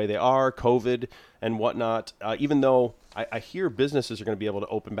being the way they are, COVID and whatnot, even though I hear businesses are going to be able to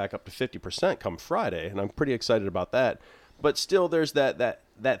open back up to 50% come Friday, and I'm pretty excited about that. But still, there's that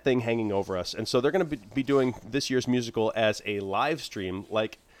thing hanging over us. And so they're going to be doing this year's musical as a live stream,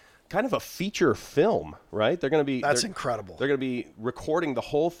 like kind of a feature film, right? That's incredible. They're going to be recording the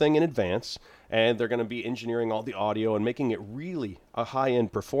whole thing in advance, and they're going to be engineering all the audio and making it really a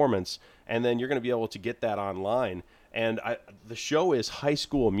high-end performance. And then you're going to be able to get that online. And the show is High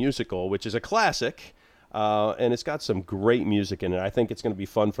School Musical, which is a classic. and it's got some great music in it. I think it's going to be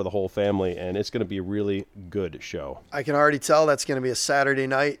fun for the whole family, and it's going to be a really good show. I can already tell that's going to be a Saturday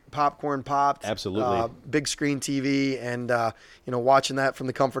night, popcorn popped. Absolutely. Big screen TV, and, watching that from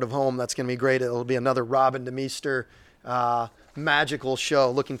the comfort of home, that's going to be great. It'll be another Robin DeMeester magical show.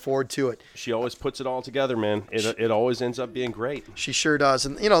 Looking forward to it. She always puts it all together, man. It always ends up being great. She sure does.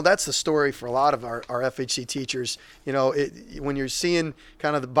 And, that's the story for a lot of our FHC teachers. When you're seeing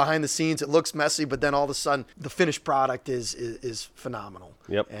kind of the behind the scenes, it looks messy, but then all of a sudden the finished product is phenomenal.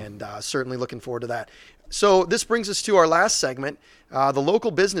 Yep. And certainly looking forward to that. So this brings us to our last segment, the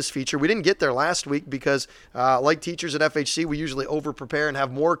local business feature. We didn't get there last week because, like teachers at FHC, we usually over-prepare and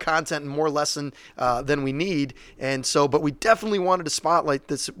have more content and more lesson than we need. And so, but we definitely wanted to spotlight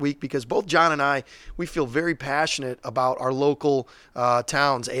this week because both John and I, we feel very passionate about our local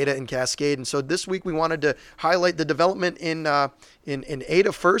towns, Ada and Cascade. And so this week we wanted to highlight the development in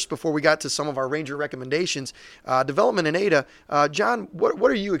Ada first before we got to some of our Ranger recommendations. Development in Ada. John, what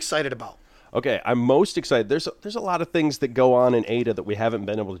are you excited about? Okay, I'm most excited. There's a lot of things that go on in Ada that we haven't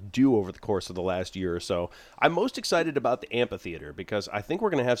been able to do over the course of the last year or so. I'm most excited about the amphitheater because I think we're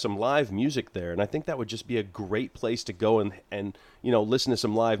going to have some live music there, and I think that would just be a great place to go and listen to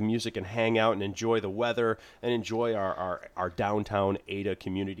some live music and hang out and enjoy the weather and enjoy our downtown Ada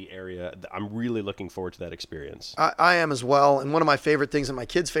community area. I'm really looking forward to that experience. I am as well, and one of my favorite things and my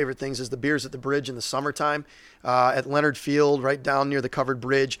kids' favorite things is the beers at the bridge in the summertime at Leonard Field, right down near the covered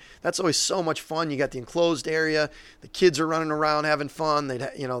bridge. That's always so much fun. You got the enclosed area. The kids are running around having fun.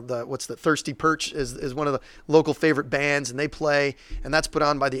 The Thirsty Perch is one of the local favorite bands, and they play, and that's put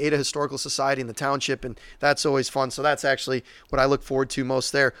on by the Ada Historical Society in the township, and that's always fun. So that's actually what I look forward to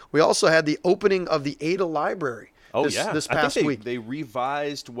most there. We also had the opening of the Ada Library. This past week. They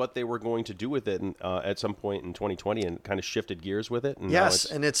revised what they were going to do with it at some point in 2020 and kind of shifted gears with it. And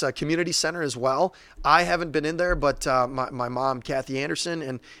and it's a community center as well. I haven't been in there, but my mom, Kathy Anderson,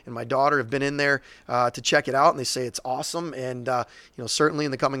 and my daughter have been in there to check it out, and they say it's awesome. And certainly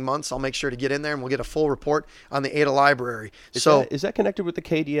in the coming months, I'll make sure to get in there, and we'll get a full report on the Ada Library. Is that connected with the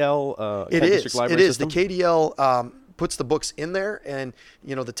KDL? It is. Library it is. system? The KDL puts the books in there, and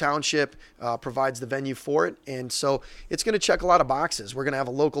the township provides the venue for it, and so it's going to check a lot of boxes. We're going to have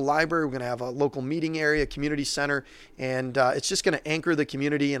a local library, we're going to have a local meeting area, community center, and it's just going to anchor the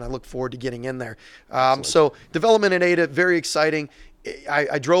community, and I look forward to getting in there. So development in Ada, very exciting.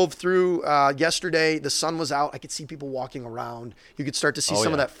 I drove through yesterday. The sun was out. I could see people walking around. You could start to see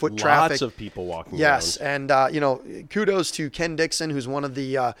some of that foot traffic. Lots of people walking Yes, around. and kudos to Ken Dixon, who's one of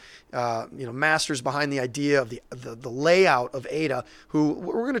the masters behind the idea of the layout of Ada. Who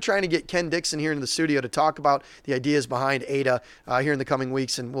we're going to try to get Ken Dixon here in the studio to talk about the ideas behind Ada here in the coming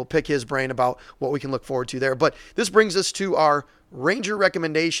weeks, and we'll pick his brain about what we can look forward to there. But this brings us to our Ranger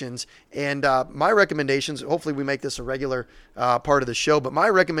recommendations, and my recommendations, hopefully we make this a regular part of the show, but my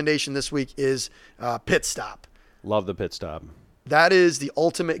recommendation this week is Pit Stop. Love the Pit Stop. That is the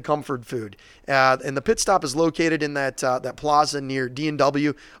ultimate comfort food. And the Pit Stop is located in that plaza near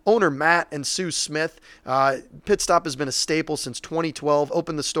D&W. Owner Matt and Sue Smith. Pit Stop has been a staple since 2012.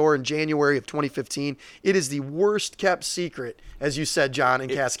 Opened the store in January of 2015. It is the worst kept secret, as you said, John, in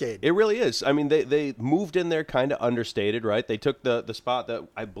Cascade. It really is. I mean, they moved in there kind of understated, right? They took the spot that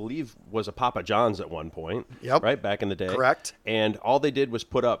I believe was a Papa John's at one point. Yep. Right, back in the day. Correct. And all they did was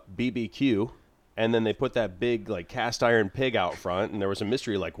put up BBQ. And then they put that big cast iron pig out front, and there was a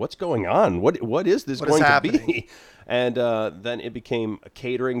mystery what's going on? What is this going to be? And then it became a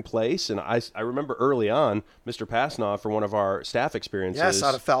catering place. And I remember early on, Mr. Pasnoff, for one of our staff experiences. Yes,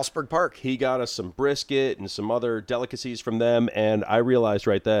 out of Falsburg Park. He got us some brisket and some other delicacies from them. And I realized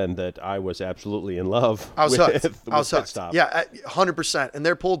right then that I was absolutely in love with Pit Stop. Yeah, 100%. And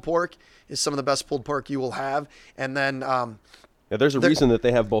their pulled pork is some of the best pulled pork you will have. And then Yeah, there's a reason that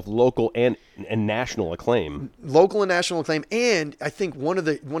they have both local and national acclaim. Local and national acclaim, and I think one of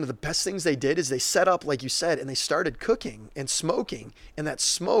the best things they did is they set up, like you said, and they started cooking and smoking, and that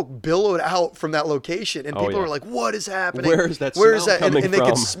smoke billowed out from that location, and people were like, "What is happening? Where is that smell coming and they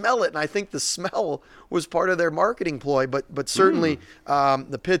could smell it, and I think the smell was part of their marketing ploy. But certainly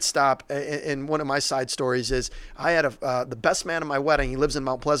the Pit Stop. And one of my side stories is I had the best man at my wedding. He lives in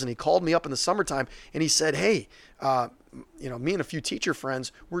Mount Pleasant. He called me up in the summertime, and he said, "Hey." Me and a few teacher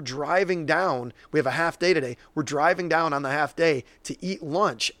friends, we're driving down. We have a half day today. We're driving down on the half day to eat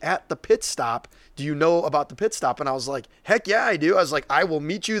lunch at the Pit Stop. Do you know about the Pit Stop? And I was like, heck yeah, I do. I was like, I will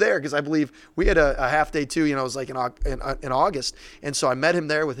meet you there, because I believe we had a half day too. It was like in August. And so I met him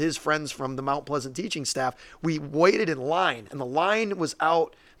there with his friends from the Mount Pleasant teaching staff. We waited in line, and the line was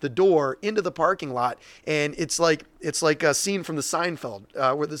out the door into the parking lot, and it's like a scene from the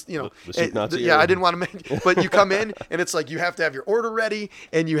Seinfeld where this, the soup Nazi. I didn't want to make, but you come in and it's like you have to have your order ready,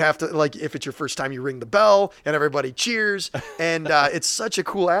 and you have to, like, if it's your first time, you ring the bell and everybody cheers, and it's such a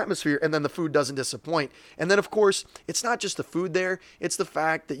cool atmosphere. And then the food doesn't disappoint. And then of course it's not just the food there; it's the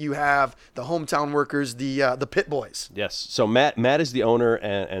fact that you have the hometown workers, the Pit Boys. Yes. So Matt is the owner,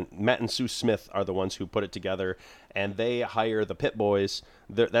 and Matt and Sue Smith are the ones who put it together, and they hire the Pit Boys.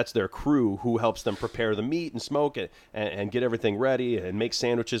 That's their crew who helps them prepare the meat and smoke it and get everything ready and make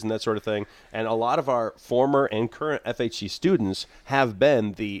sandwiches and that sort of thing. And a lot of our former and current FHC students have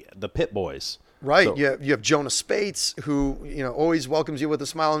been the Pit Boys. Right. So, you have Jonah Spates, who always welcomes you with a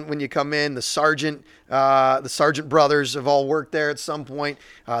smile when you come in. The Sargent brothers have all worked there at some point.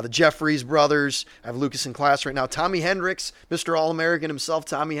 The Jeffries brothers. I have Lucas in class right now. Tommy Hendricks, Mr. All-American himself.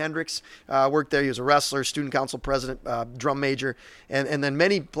 Tommy Hendricks worked there. He was a wrestler, student council president, drum major, and then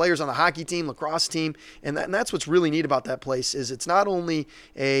many players on the hockey team, lacrosse team. And that's what's really neat about that place is it's not only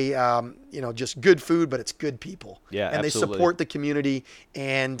a just good food, but it's good people. Yeah, and absolutely. They support the community.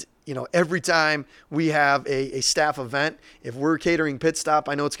 And every time we have a staff event, if we're catering Pit Stop,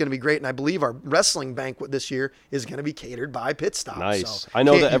 I know it's going to be great. And I believe our wrestling banquet this year is going to be catered by Pit Stop. Nice. So I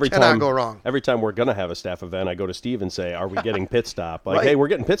know that you cannot go wrong. Every time we're going to have a staff event, I go to Steve and say, are we getting Pit Stop? Like, Right. hey, we're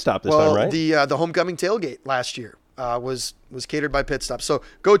getting Pit Stop this time, right? The homecoming tailgate last year was catered by Pit Stop. So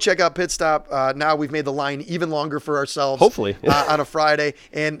go check out Pit Stop. Now we've made the line even longer for ourselves. Hopefully. On a Friday.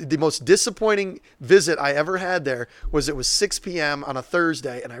 And the most disappointing visit I ever had there was it was 6 p.m. on a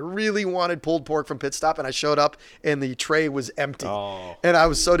Thursday, and I really wanted pulled pork from Pit Stop, and I showed up, and the tray was empty. Oh. And I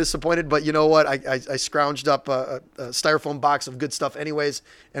was so disappointed, but you know what? I scrounged up a styrofoam box of good stuff anyways,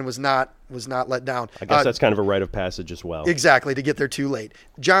 and was not let down. I guess that's kind of a rite of passage as well. Exactly, to get there too late.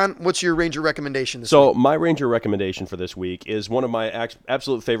 John, what's your Ranger recommendation this week? So my Ranger recommendation for this week is one of my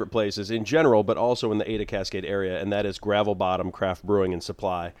absolute favorite places in general, but also in the Ada Cascade area, and that is Gravel Bottom Craft Brewing and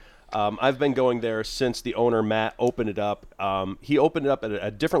Supply. I've been going there since the owner, Matt, opened it up. He opened it up at a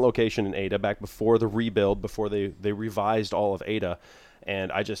different location in Ada back before the rebuild, before they revised all of Ada.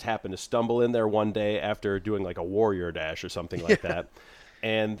 And I just happened to stumble in there one day after doing like a warrior dash or something like that.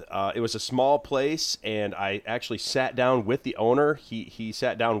 And it was a small place, and I actually sat down with the owner. He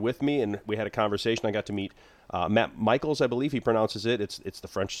sat down with me, and we had a conversation. I got to meet Matt Michaels, I believe he pronounces it. It's the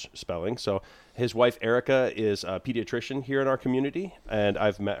French spelling. So his wife, Erica, is a pediatrician here in our community, and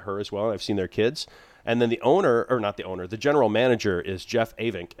I've met her as well. I've seen their kids. And then the general manager is Jeff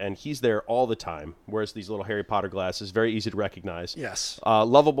Avink, and he's there all the time, wears these little Harry Potter glasses, very easy to recognize. Yes.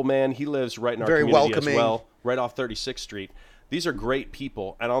 Lovable man. He lives right in our Very community welcoming. as well, right off 36th Street. These are great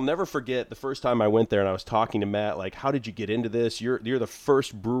people, and I'll never forget the first time I went there and I was talking to Matt, like, how did you get into this? You're the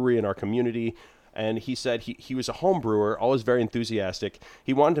first brewery in our community. And he said he was a home brewer, always very enthusiastic.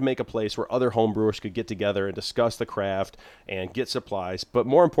 He wanted to make a place where other home brewers could get together and discuss the craft and get supplies. But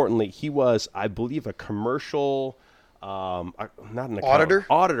more importantly, he was, I believe, a commercial, not an accountant.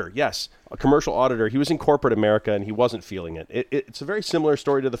 Auditor, yes, a commercial auditor. He was in corporate America, and he wasn't feeling it. It's a very similar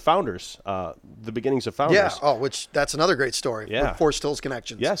story to the Founders, the beginnings of Founders. Yeah. Oh, that's another great story. Yeah. With Forest Hills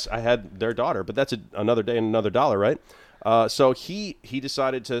connections. Yes, I had their daughter, but that's another day and another dollar, right? So he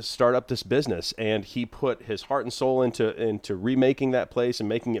decided to start up this business, and he put his heart and soul into remaking that place and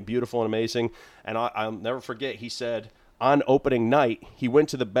making it beautiful and amazing. And I'll never forget, he said on opening night, he went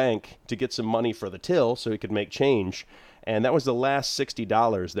to the bank to get some money for the till so he could make change. And that was the last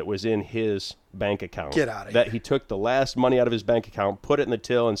 $60 that was in his bank account. Get out of That here. he took the last money out of his bank account, put it in the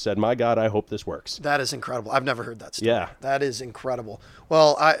till, and said, "My God, I hope this works." That is incredible. I've never heard that story. Yeah. That is incredible.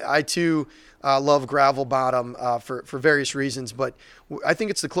 Well, I too love Gravel Bottom for various reasons, but I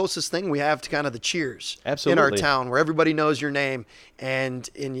think it's the closest thing we have to kind of the Cheers in our Absolutely. town, where everybody knows your name, and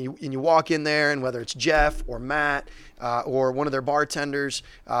you walk in there, and whether it's Jeff or Matt or one of their bartenders,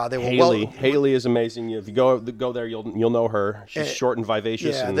 they will Haley is amazing. If you go there, you'll know her. She's short and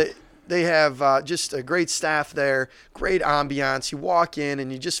vivacious. Yeah, and they have just a great staff there, great ambiance. You walk in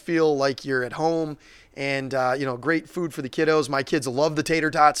and you just feel like you're at home, and great food for the kiddos. My kids love the tater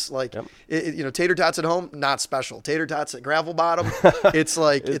tots. Like, tater tots at home, not special. Tater tots at Gravel Bottom, it's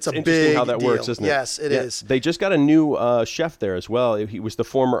like it's a interesting big how that deal. works, isn't it? Yes, it is. They just got a new chef there as well. He was the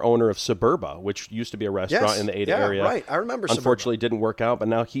former owner of Suburba, which used to be a restaurant Yes. in the Ada Yeah, area. right. I remember Suburba. Unfortunately, didn't work out, but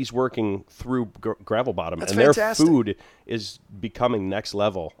now he's working through Gravel Bottom, That's and fantastic. their food is becoming next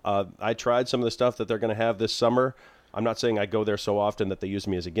level. I tried some of the stuff that they're going to have this summer. I'm not saying I go there so often that they use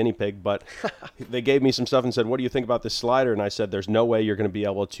me as a guinea pig, but they gave me some stuff and said, what do you think about this slider? And I said, there's no way you're going to be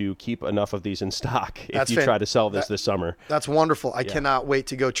able to keep enough of these in stock if you try to sell this summer. That's wonderful. I cannot wait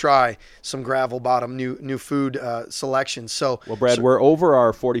to go try some Gravel Bottom new food selections. So, well, Brad, we're over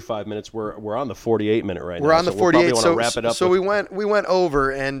our 45 minutes. We're on the 48 minute right now. We're on the 48. We'll wrap it up. So we went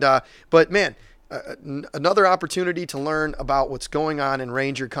over, and but man. Another opportunity to learn about what's going on in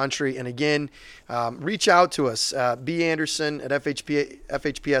Ranger Country. And again, reach out to us, B. Anderson at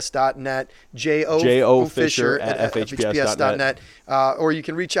FHPS.net, J.O. Fisher at FHPS.net, or you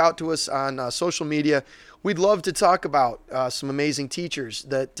can reach out to us on social media. We'd love to talk about some amazing teachers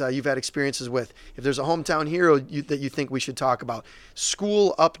that you've had experiences with. If there's a hometown hero that you think we should talk about,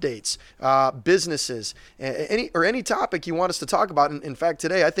 school updates, businesses, any topic you want us to talk about. In fact,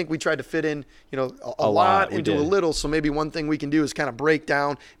 today I think we tried to fit in a lot into a little. So maybe one thing we can do is kind of break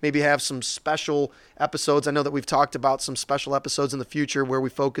down, maybe have some special episodes. I know that we've talked about some special episodes in the future where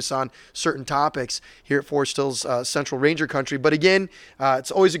we focus on certain topics here at Forest Hills Central Ranger Country. But again, it's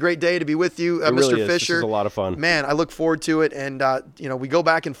always a great day to be with you, Mr. Really Fisher. This is a lot of fun. Man, I look forward to it. And, we go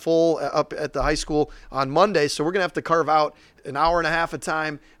back in full up at the high school on Monday. So we're going to have to carve out an hour and a half of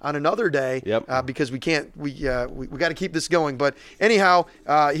time on another day because we got to keep this going. But anyhow,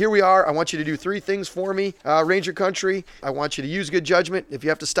 here we are. I want you to do 3 things for me, Ranger Country. I want you to use good judgment. If you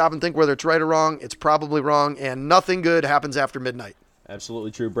have to stop and think whether it's right or wrong, it's probably wrong, and nothing good happens after midnight.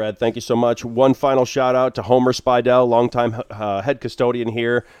 Absolutely true, Brad. Thank you so much. One final shout out to Homer Spidell, longtime head custodian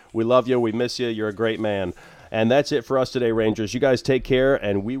here. We love you. We miss you. You're a great man. And that's it for us today, Rangers. You guys take care,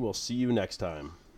 and we will see you next time.